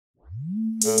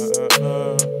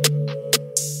Oh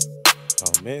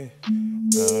man.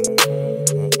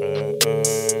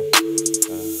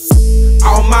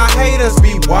 All my haters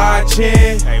be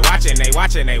watching. They watching.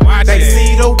 They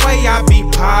see the way I be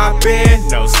popping.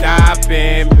 No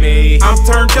stopping me. I'm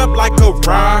turned up like a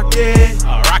rocket.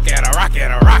 A rocket.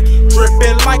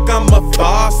 Dripping like I'm a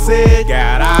faucet.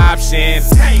 Got options.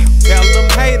 Tell them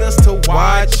haters to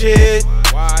watch it.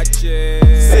 Watch it.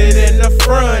 Sit in the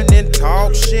front and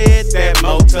talk shit that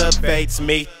motivates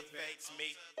me.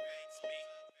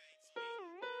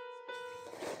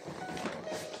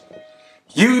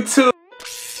 YouTube.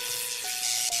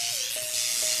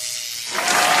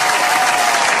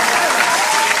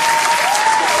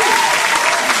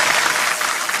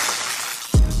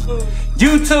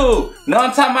 YouTube, know what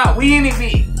I'm talking about? We in it,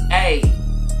 beat. Hey,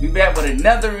 we back with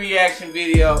another reaction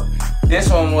video. This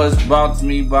one was brought to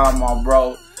me by my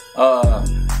bro,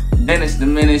 Dennis the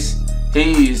Menace.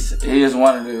 He is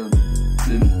one of the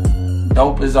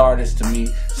dopest artists to me,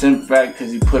 simply fact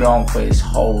because he put on for his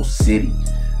whole city,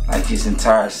 like his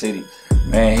entire city.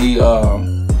 Man, he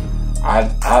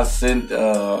I sent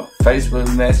a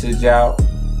Facebook message out.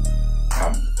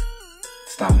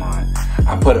 Stop lying.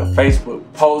 I put a Facebook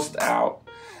post out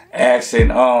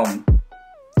asking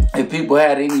if people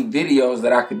had any videos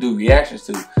that I could do reactions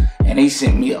to, and he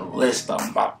sent me a list of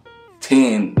them, about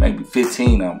 10, maybe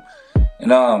 15 of them.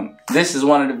 And this is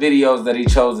one of the videos that he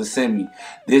chose to send me.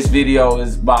 This video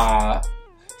is by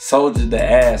Soldier the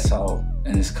Asshole,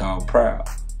 and it's called Proud.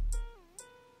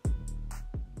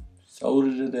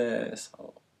 Soldier the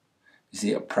Asshole. Is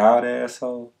he a proud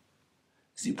asshole?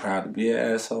 Is he proud to be an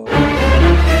asshole?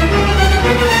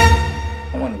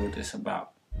 I wonder what this is about.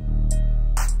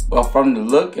 Well, from the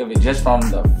look of it, just from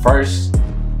the first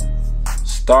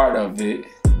start of it,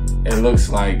 it looks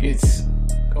like it's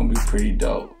gonna be pretty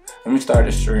dope. Let me start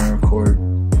the stream record.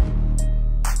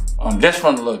 Just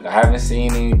from the look, I haven't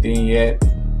seen anything yet.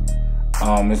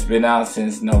 It's been out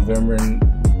since November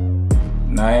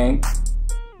 9th,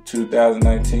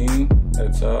 2019.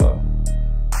 That's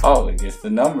oh, I guess the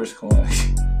numbers going.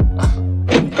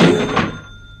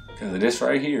 Because of this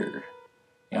right here.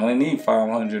 You only need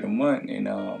 500 a month, and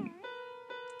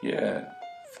yeah,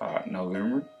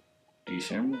 November,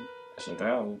 December, that's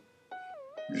 1,000,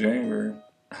 January.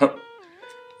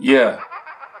 Yeah.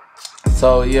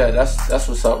 So yeah, that's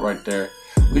what's up right there.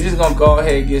 We just gonna go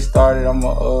ahead and get started. I'm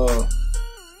gonna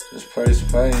just press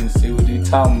play and see what you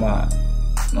talking about.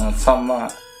 You know what I'm talking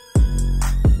about?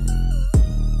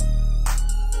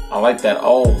 I like that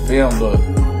old film look.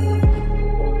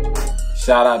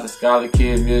 Shout out to Scholar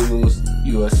Kid Visuals.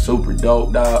 You are super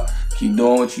dope, dog. Keep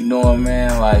doing what you doing,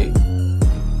 man. Like,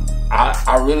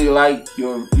 I really like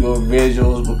your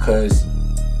visuals because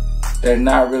they're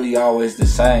not really always the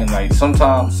same. Like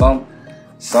sometimes some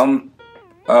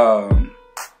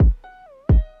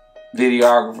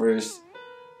videographers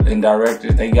and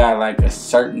directors, they got like a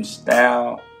certain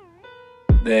style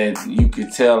that you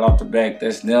could tell off the back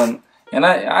that's them. And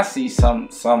I see some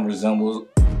things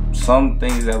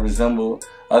that resemble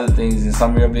other things in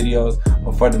some of your videos,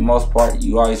 but for the most part,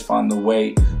 you always find a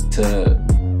way to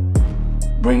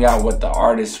bring out what the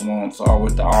artist wants or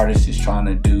what the artist is trying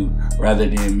to do, rather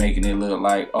than making it look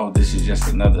like, oh, this is just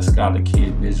another Scholar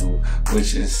Kid visual,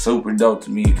 which is super dope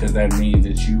to me because that means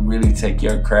that you really take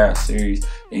your craft serious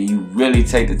and you really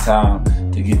take the time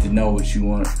to get to know what you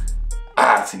want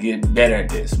to get better at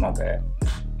this. My bad.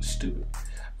 Stupid.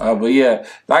 But yeah,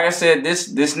 like I said,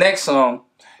 this next song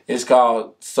is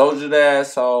called Soldier the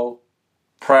Asshole,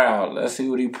 Proud. Let's see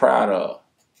what he proud of.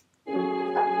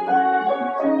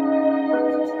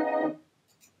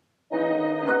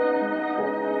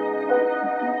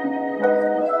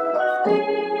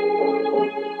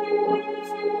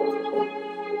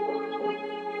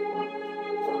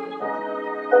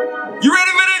 You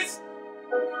ready for this?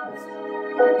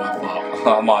 My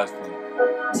fault. I'm always funny.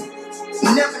 You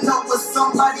never know what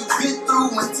somebody been through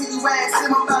until you ask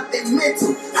them about their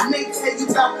mental. And they tell you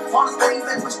about all the things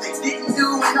they wish they didn't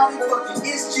do and all these fucking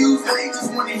issues, and they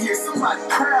just want to hear somebody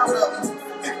proud of them.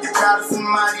 If you're proud of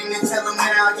somebody, then tell them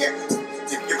now, yeah.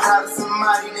 If you're proud of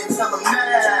somebody, then tell them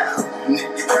now. And if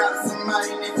you're proud of somebody,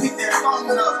 then pick that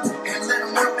phone up and let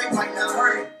them know they might not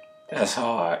hurt it. That's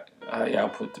hard. Y'all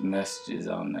put the messages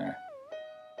on there.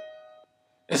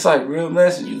 It's like real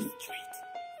messages.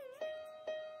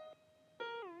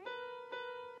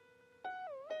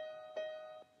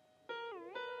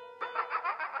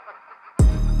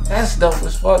 That's dope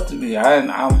as fuck to me.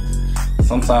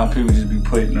 Sometimes people just be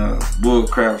putting bull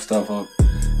crap stuff up,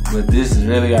 but this is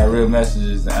really our real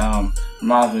messages.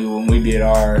 Reminds me when we did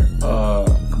our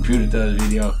computer does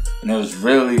video, and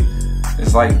it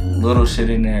It's like little shit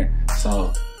in there.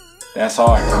 So that's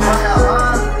hard.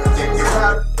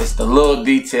 It's the little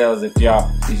details. If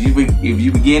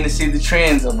you begin to see the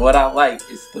trends of what I like,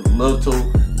 it's the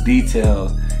little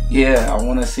details. Yeah, I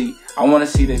want to see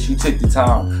that you took the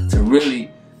time to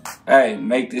really, hey,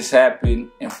 make this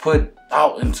happen and put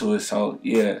thought into it. So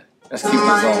yeah, let's keep this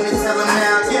on.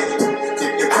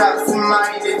 If you're proud of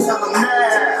somebody, then tell them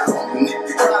now. And if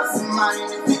you're proud of somebody,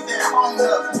 then pick that phone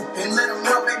up and let them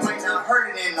know they might not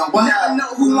hurt it in no while. Never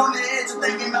know who on the edge of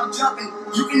thinking about jumping.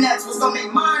 You can ask what's on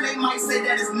their mind, they might say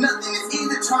that it's nothing. It's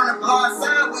either turn a blind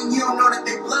side when you don't know that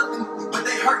they bluffing, but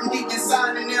they hurting deep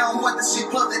inside and they don't want the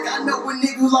shit public. I know a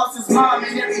nigga who lost his mom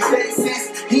in every day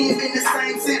since. He ain't been the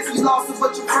same since. He lost a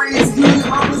bunch of friends. He ain't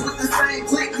always with the same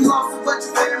clique. He lost a bunch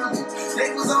of family.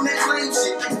 They was on that lame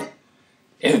shit.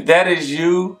 If that is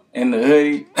you in the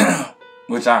hoodie,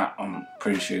 which I'm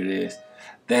pretty sure it is,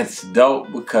 that's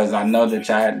dope, because I know that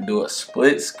y'all had to do a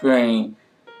split screen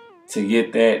to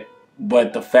get that.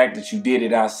 But the fact that you did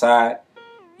it outside,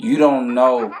 you don't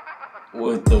know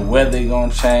if the weather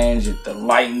gonna change, if the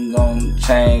lighting gonna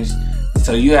change.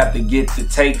 So you have to get the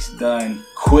takes done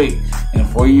quick. And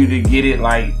for you to get it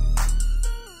like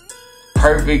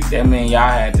perfect, that means y'all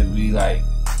had to be like,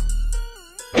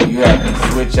 you had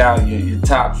to switch out your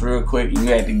tops real quick. You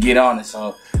had to get on it.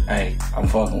 So, hey, I'm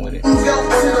fucking with it. Go to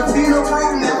the funeral,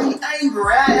 now he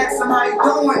angry. I asked him how he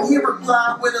doing. He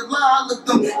replied with a lie. I looked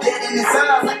him dead in his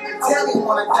eyes. I can tell he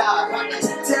wanna die. I can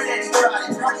tell that he tried.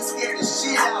 He probably scared the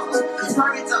shit out of him. He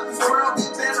probably thought this world be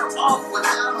better off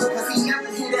without him, cause he never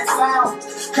hear that sound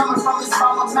coming from his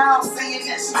mama's mouth, saying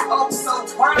that she oh so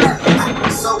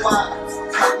proud. So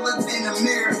I looked in the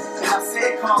mirror and I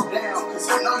said, calm down, cause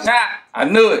you know you I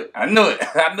knew it. I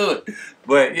knew it.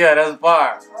 But yeah, that's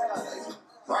fire.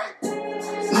 right.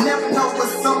 Never know what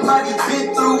somebody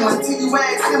been through until you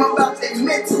ask them about their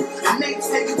mental. And they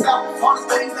tell you about all the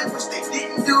things they wish they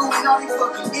didn't do and all these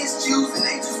fucking issues, and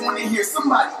they just want to hear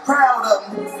somebody proud of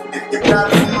them. If you're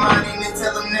proud of somebody, then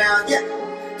tell them now, yeah.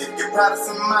 If you're proud of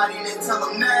somebody, then tell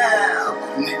them now.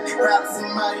 And if you're proud of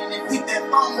somebody, then pick that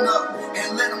phone up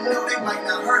and let them know they might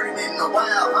not heard it in a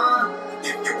while, huh?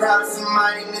 If you're proud of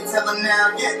somebody, then tell them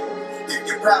now, yeah. If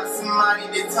you're proud of somebody,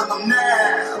 then tell them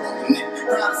now. And if you're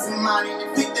proud of somebody,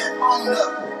 then pick that phone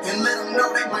up and let them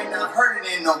know they might not heard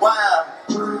it in a while.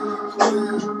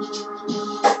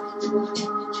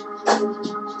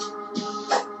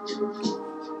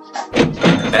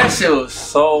 That shit was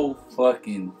so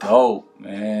fucking dope,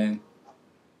 man.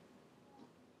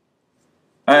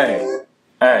 Hey,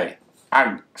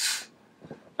 I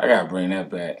gotta bring that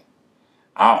back.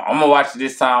 I'm gonna watch it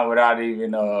this time without even, you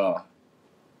know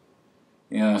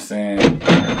what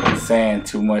I'm saying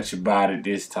too much about it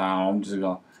this time. I'm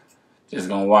just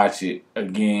gonna watch it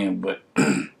again. But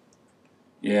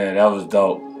yeah, that was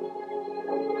dope.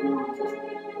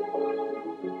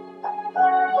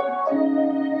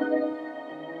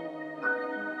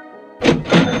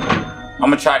 I'm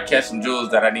gonna try to catch some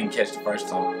jewels that I didn't catch the first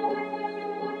time.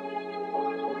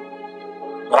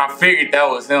 But I figured that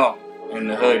was him in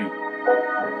the hoodie.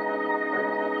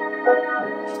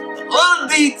 Little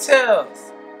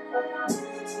details.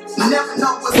 Never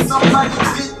know what somebody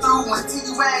been through until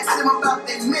you ask them about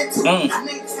their mental. And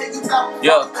they tell you about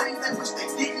all the things they wish they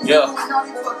didn't do and all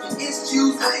these fucking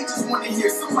issues, and they just want to hear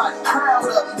somebody proud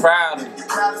of them. Proud of If you're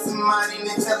proud of somebody,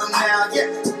 then tell them now, yeah.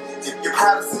 If you're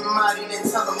proud of somebody, then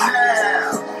tell them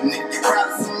now. And if you're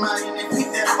proud of somebody, then pick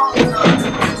that phone up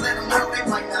and let them know they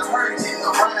might not heard it in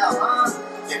a while, huh?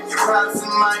 If you're proud of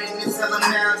somebody, then tell them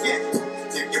now, yeah.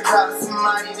 If you're proud of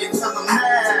somebody, then tell them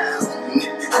now. And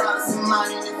if you're proud of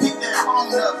somebody, then pick that phone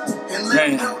up and let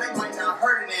them know they might not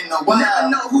heard it in a while. Never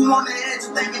know who on the edge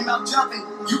of thinking about jumping.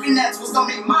 You can ask what's on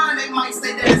their mind, they might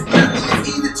say that it's nothing. It's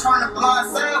either turn a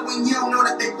blind side when you don't know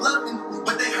that they bluffing,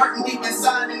 but they hurting deep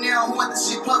inside and they don't want the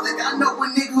shit public. I know a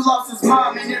nigga who lost his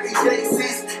mom in every day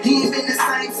since. He ain't been the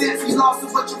same since. He lost a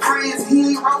bunch of friends.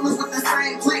 He ain't rolling with the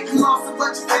same clique. He lost a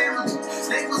bunch of family.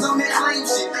 They was on that lame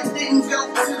shit. They didn't go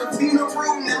to the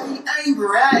funeral. Now he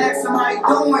angry. I asked him how he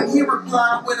doing. He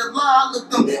replied with a lie. I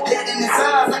looked him dead in his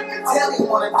eyes. I can tell he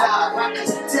wanna die. I can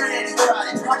tell that he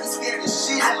tried. He probably scared the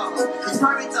shit out of him. He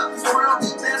probably thought this world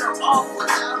be better off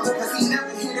without him, cause he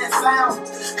never hear that sound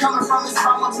coming from his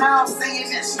mama's mouth,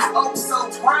 saying that she oh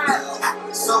so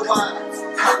proud. So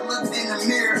I looked in the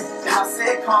mirror and I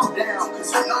said, calm down,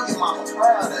 cause you know your mama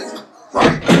proud of you.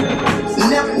 Right?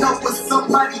 Never know what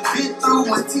somebody been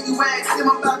through until you ask them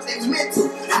about their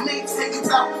mental. And they tell you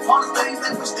about all the things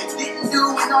they wish they didn't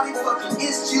do and all these fucking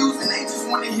issues, and they just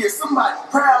want to hear somebody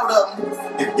proud of them.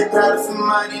 If you're proud of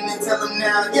somebody, then tell them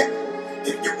now, yeah.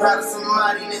 If you're proud of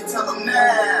somebody, then tell them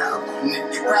now. And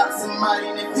if you're proud of somebody,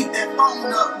 then pick that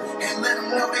phone up and let them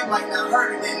know they might not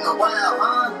heard it in a while,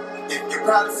 huh? If you're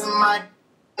proud of somebody,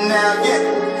 now,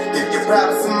 yeah. If you're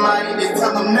proud of somebody, then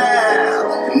tell them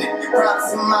now. And if you're proud of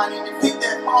somebody, then pick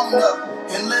that phone up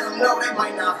and let them know they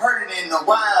might not heard it in a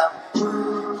while.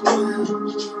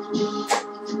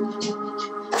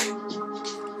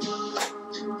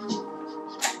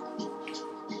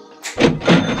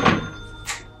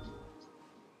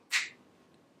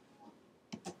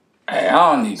 Hey,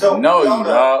 I don't even know you,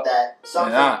 dog.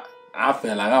 And I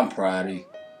feel like I'm proud of you.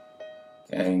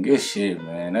 And good shit,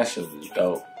 man. That shit was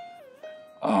dope.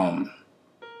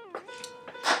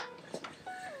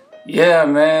 Yeah,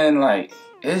 man, like,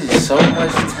 there's just so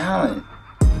much talent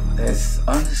that's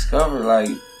undiscovered. Like,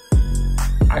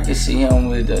 I can see him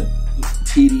with a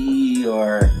TDE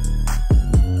or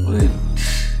with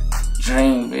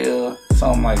Dreamville,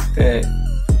 something like that.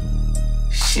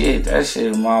 Shit, that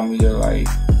shit remind me of, like,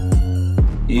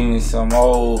 even some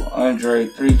old Andre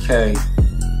 3K.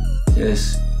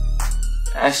 Just,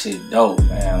 that shit dope,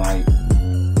 man. Like,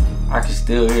 I can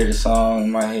still hear the song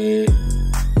in my head.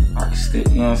 I can still,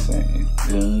 you know what I'm saying?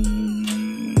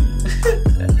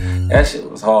 That shit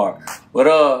was hard.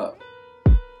 But,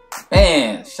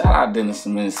 man, shout out Dennis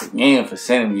Simmons again for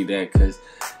sending me that, because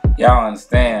y'all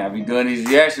understand, I be doing these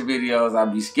reaction videos, I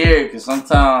be scared, because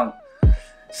sometimes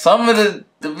some of the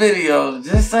videos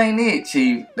just ain't it,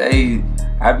 Chief.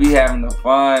 I be having the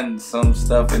fun, some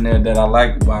stuff in there that I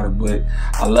like about it, but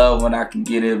I love when I can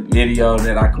get a video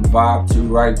that I can vibe to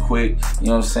right quick, you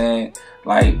know what I'm saying?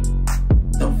 Like,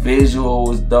 the visual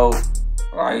was dope.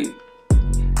 Like,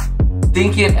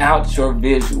 thinking out your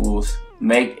visuals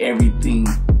make everything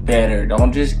better.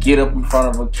 Don't just get up in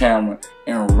front of a camera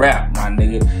and rap, my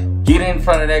nigga. Get in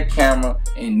front of that camera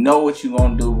and know what you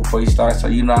gonna do before you start, so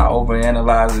you're not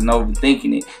overanalyzing and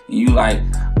overthinking it. And you like,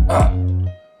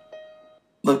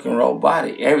 looking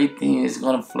robotic. Everything is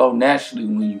gonna flow naturally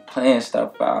when you plan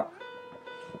stuff out.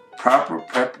 Proper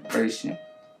preparation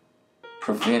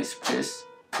prevents piss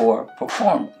poor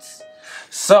performance.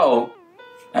 So,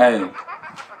 hey,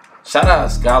 shout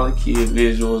out Scholar Kid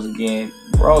Visuals again,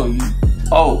 bro. You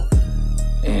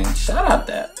and shout out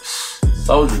that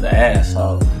Soldier the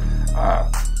Asshole.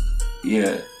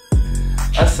 Yeah.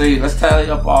 Let's see. Let's tally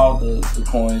up all the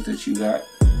coins that you got.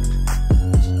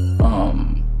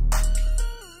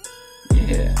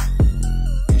 Yeah.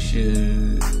 You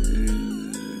should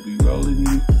be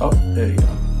rolling. Oh, there you go.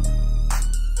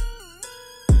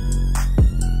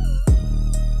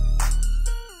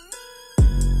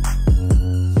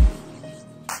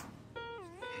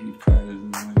 You probably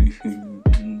money.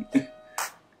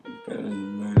 You probably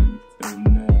money.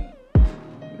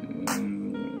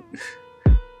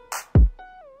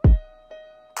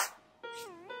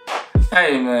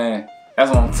 Hey, man. That's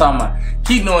what I'm talking about.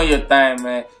 Keep doing your thing,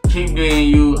 man. Keep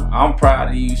being you. I'm proud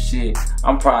of you, shit.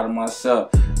 I'm proud of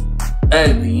myself.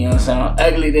 Ugly, you know what I'm saying? I'm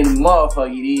ugly than the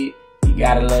motherfucker you did. You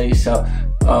gotta love yourself.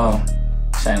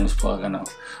 Shameless plug, I know.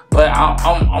 But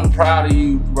I'm proud of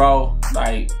you, bro.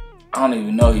 Like, I don't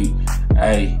even know you.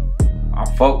 Hey, I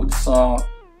fuck with the song.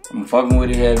 I'm fucking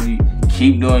with it heavy.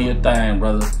 Keep doing your thing,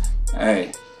 brother.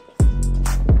 Hey.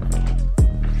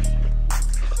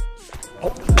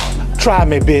 Try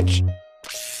me, bitch.